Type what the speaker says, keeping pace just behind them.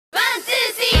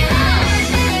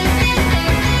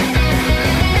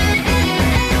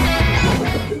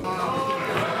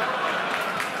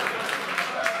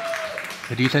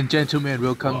Ladies and gentlemen,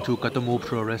 welcome to GATOH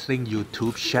Pro Wrestling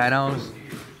YouTube channel.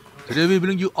 Today we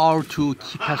bring you all to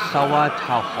Kitazawa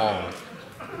Town Hall,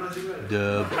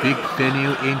 the big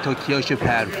venue in Tokyo,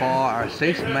 Japan for a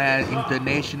 6-man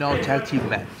international tag team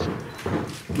match.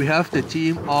 We have the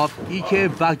team of EK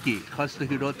Bagi,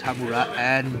 Kazuhiro Tamura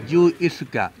and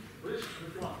Iizuka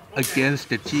against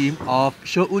the team of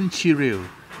Choun Shiryu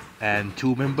and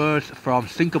 2 members from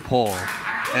Singapore,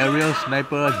 aerial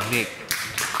sniper Nick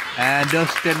and the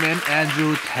statement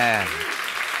Andruew Tang.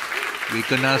 We're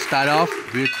gonna start off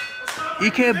with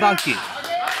EK Bagi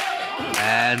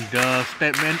and the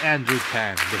statement Andruew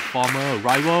Tang, the former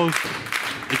rivals.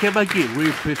 EK Bagi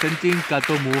representing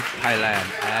GATOH Thailand,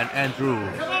 and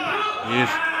Andruew is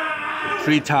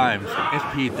 3 times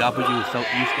SPW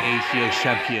Southeast Asia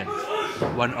champion,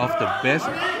 one of the best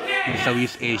in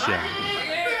Southeast Asia.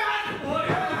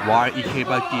 While EK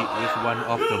Bagi is one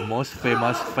of the most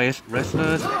famous face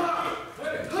wrestlers,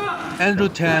 Andruew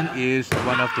Tang is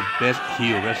one of the best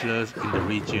heel wrestlers in the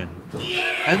region.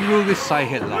 Andruew with side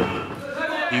headlock.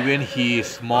 Even he is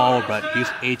small, but his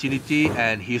agility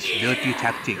and his dirty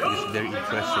tactic is very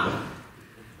impressive.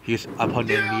 His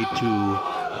opponent need to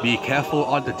be careful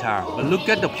all the time. But look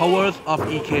at the powers of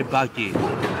EK Bagi,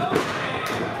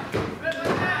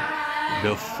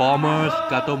 the former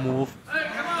GATOH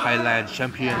Thailand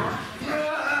champions.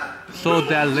 So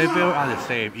their level are the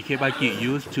same. EK Bagi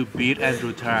used to beat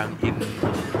Andruew Tang in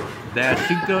their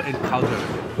single encounters.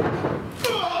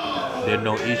 They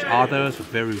know each other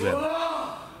very well.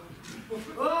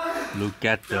 Look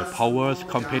at the powers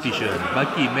competition.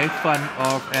 Baki makes fun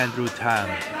of Andruew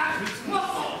Tang.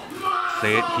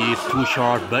 Said he is too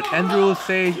short, but Andruew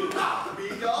says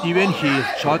even he is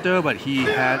shorter, but he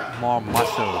had more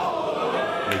muscle.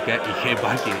 Look at EK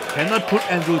Bagi. Cannot put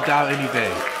Andruew down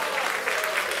anyway.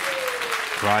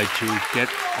 Try to get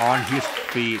on his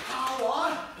feet.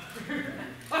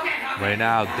 Right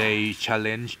now they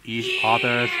challenge each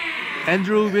other.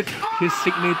 Andruew with his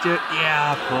signature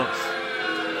ear pokes.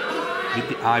 With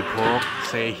the eye poke,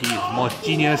 say he is more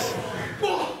genius.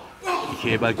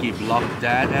 EK Bagi blocked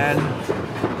that, and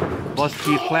what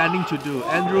he's planning to do.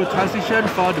 Andruew transition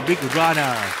for the big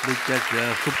runner. Look at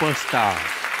the superstar.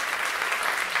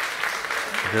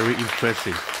 Very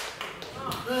impressive.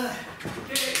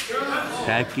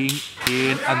 Tagging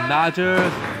in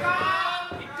another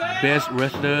best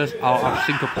wrestlers out of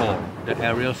Singapore, the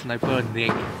aerial sniper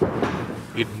Nick,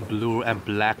 in blue and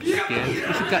black against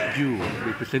Iizuka Kazuhiro,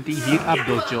 representing Heat Up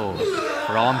Dojo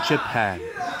from Japan.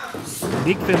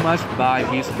 Nick famous by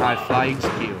his high flying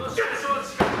skills,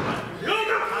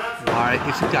 while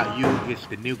Iizuka Kazuhiro is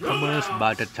the newcomers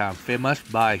by the time, famous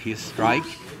by his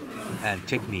strike and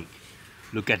technique.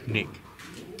 Look at Nick.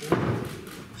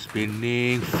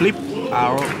 Spinning flip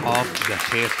out of the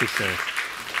hair scissors.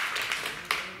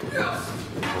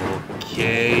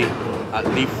 Okay, a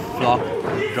leaf flop,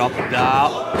 drop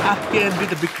down, again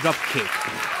with a big drop kick.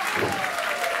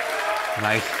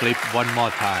 Nice flip one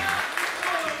more time.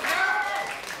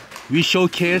 We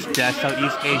showcase that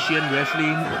Southeast Asian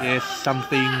wrestling is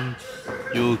something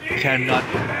you cannot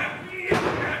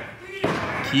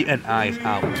keep an eye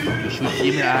out. You should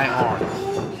keep an eye on.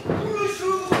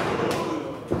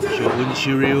 Choun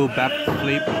Shiryu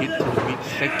backflip hit to the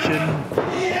midsection.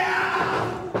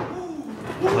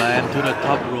 Climb to the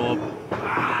top rope.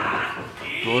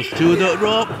 Goes to the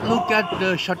rope. Look at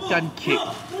the shotgun kick.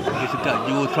 Iizuka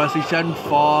Kazuhiro transition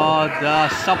for the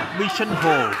submission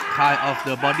hold. Kind of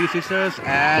the body scissors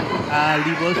and a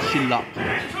reverse chin lock.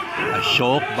 A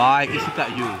choke by Iizuka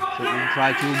Kazuhiro. Choun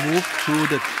try to move to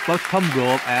the bottom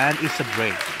rope, and it's a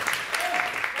break.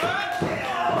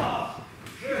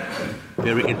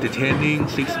 Very entertaining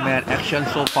 6-man action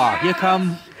so far. Here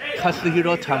comes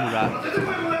Kazuhiro Tamura.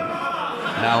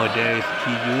 Nowadays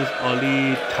he used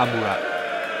only Tamura.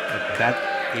 But back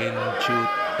in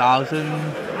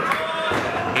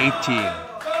 2018,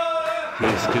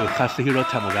 he's still Kazuhiro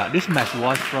Tamura. This match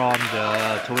was from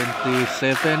the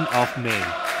 27th of May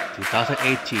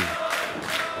 2018.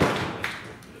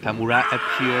 Tamura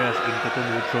appears in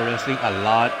GATOH Pro Wrestling a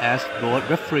lot as both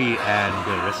referee and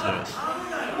the wrestlers.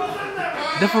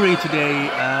 Referee today,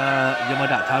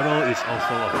 Yamada Taro, is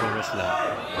also a pro wrestler.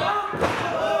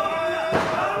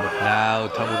 But now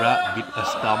Tamura with a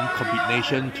stomp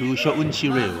combination to Choun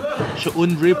Shiryu.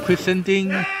 Choun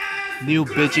representing New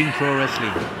Beijing Pro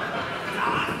Wrestling.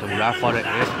 Tamura for the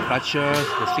Ace Crusher,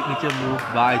 the signature move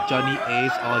by Johnny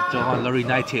Ace or John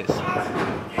Laurinaitis.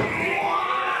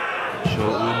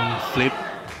 Choun flip,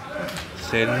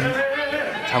 send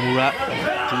Tamura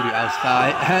to the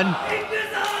outside, and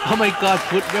oh my god,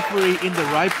 put referee in the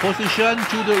right position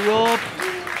to the rope.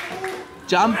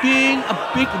 jumping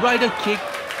a big rider kick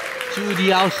to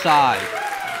the outside.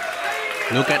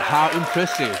 Look at how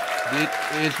impressive. This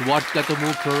is what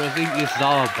GATOH Pro Wrestling is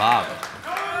all about.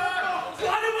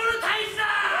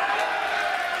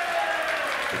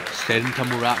 Send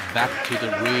Tamura back to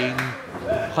the ring.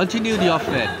 Continue the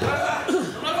offense.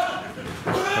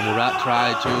 Tamura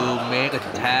tried to make a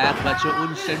tag, but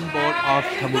Choun sent both of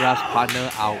Tamura's partner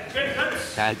out,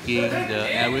 tagging the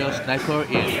aerial sniper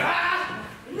in.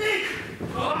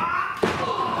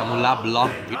 Tamura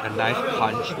blocked with a nice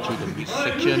punch to the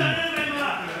midsection.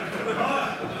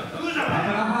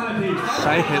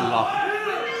 Side headlock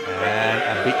and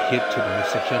a big hit to the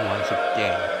midsection once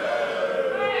again.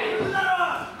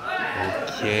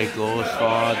 Okay, goes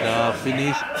for the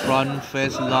finish, front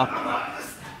face lock.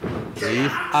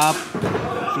 Lift up,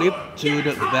 flip to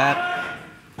the back,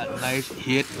 a nice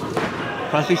hit.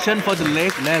 Transition for the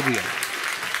leg lariat.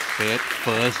 Head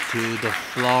first to the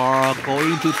floor,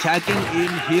 going to tagging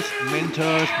in his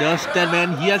mentors, the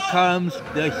Statman. Here comes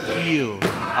the heel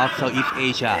of Southeast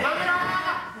Asia.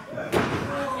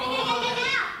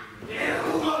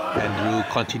 Andruew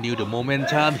continue the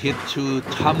momentum, hit to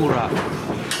Tamura,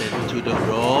 then to the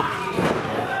rope,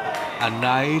 a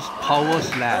nice power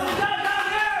slam,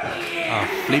 a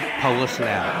flip power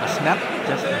slam, a snap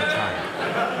just in time.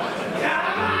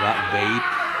 Tamura wait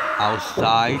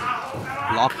outside,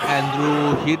 block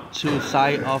Andruew, hit to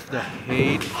side of the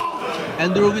head,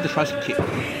 Andruew with the thrust kick,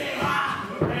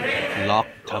 lock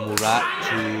Tamura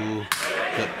to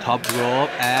the top rope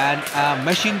and a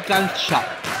machine gun shot.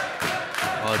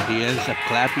 Audience are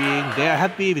clapping, they are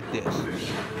happy with this.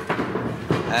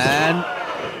 And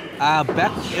a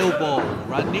back elbow,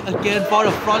 running again for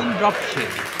a front drop kick.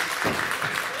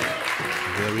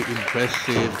 Very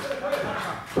impressive.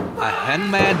 A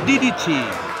hangman DDT.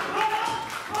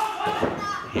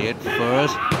 Head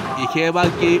first, EK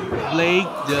Bagi break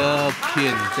the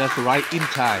pin just right in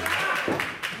time.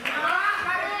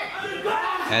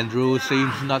 Andruew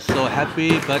seems not so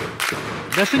happy, but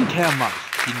doesn't care much.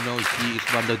 He knows he is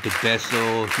one of the best,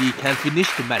 so he can finish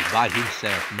the match by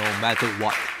himself no matter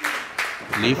what.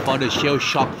 Leave for the shell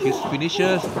shock, his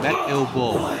finishers, back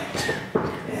elbow.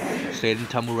 Send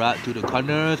Tamura to the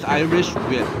corners, Irish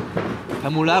whip.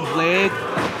 Tamura break,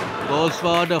 goes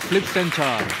for the flip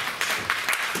center.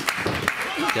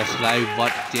 Just like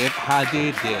what Jeff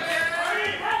Hardy did.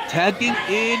 Tagging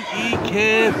in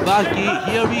EK Bagi,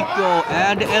 here we go,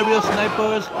 and the aerial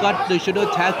snipers got the shoulder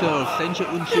tackle, send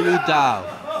Choun Shiryu down.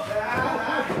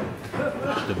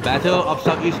 The Battle of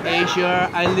Southeast Asia,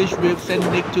 Irish whip send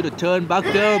Nick to the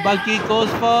turnbuckle, Bagi goes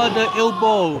for the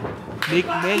elbow. Nick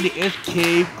make the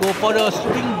escape, go for the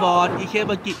springboard, EK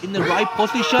Bagi in the right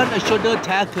position, a shoulder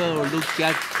tackle. Look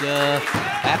at the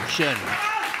action.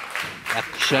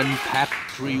 Action-packed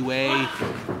three-way.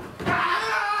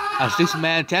 A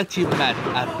six-man tag team match,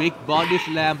 a big body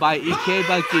slam by EK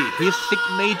Bagi. His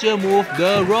signature move,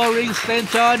 the roaring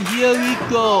senton. Here we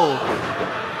go.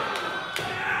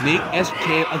 Nick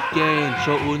escape again.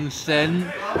 Choun send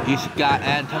Iizuka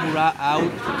and Tamura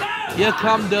out. Here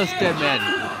come the Statman.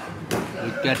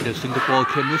 Look at the Singapore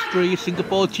chemistry,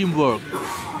 Singapore teamwork.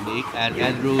 Nick and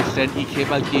Andruew send EK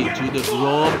Bagi to the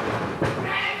rope.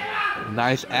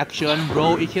 Nice action,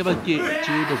 roll EK Bagi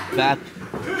to the back.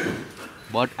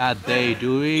 What are they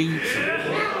doing?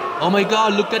 Oh my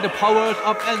god, look at the powers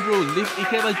of Andruew. Lift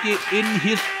EK Bagi in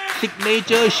his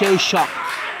signature shell shock.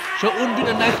 Choun with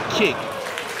a nice kick.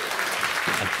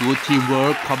 A good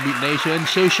teamwork combination,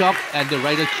 shell shock and the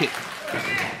rider kick.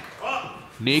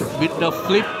 Nick with the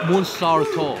flip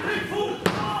moonsault.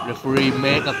 Referee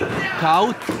make a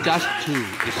count, just two.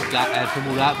 Iizuka and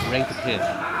Tamura break the pin.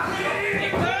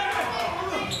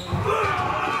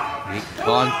 Nick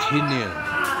continue.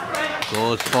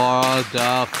 Goes for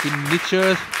the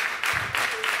finishers.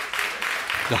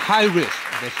 The high risk.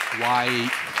 That's why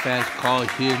fans call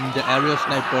him the aerial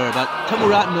sniper. But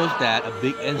Tamura knows that a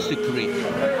big and secret.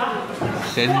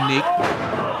 Send Nick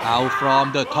out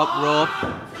from the top rope.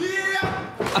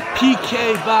 A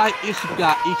PK by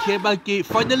Iizuka. EK Bagi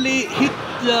finally hit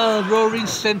the roaring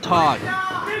senton.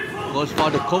 Goes for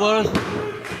the covers.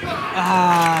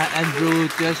 Andruew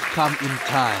just come in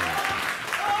time.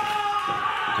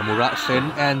 Tamura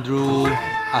send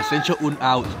send Choun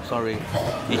out, sorry.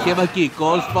 EK Bagi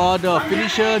goes for the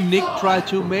finisher. Nick tried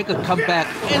to make a comeback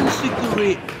and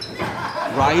secret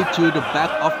right to the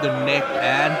back of the neck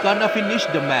and gonna finish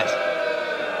the match.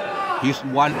 His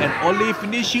one and only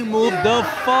finishing move, the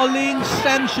falling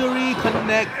sanctuary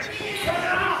connect.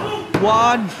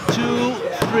 1, 2,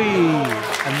 3.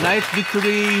 A nice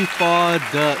victory for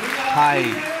the Thai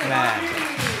man.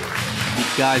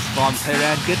 guys from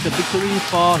Thailand get the victory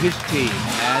for his team.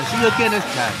 And see you again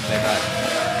next time. Bye bye.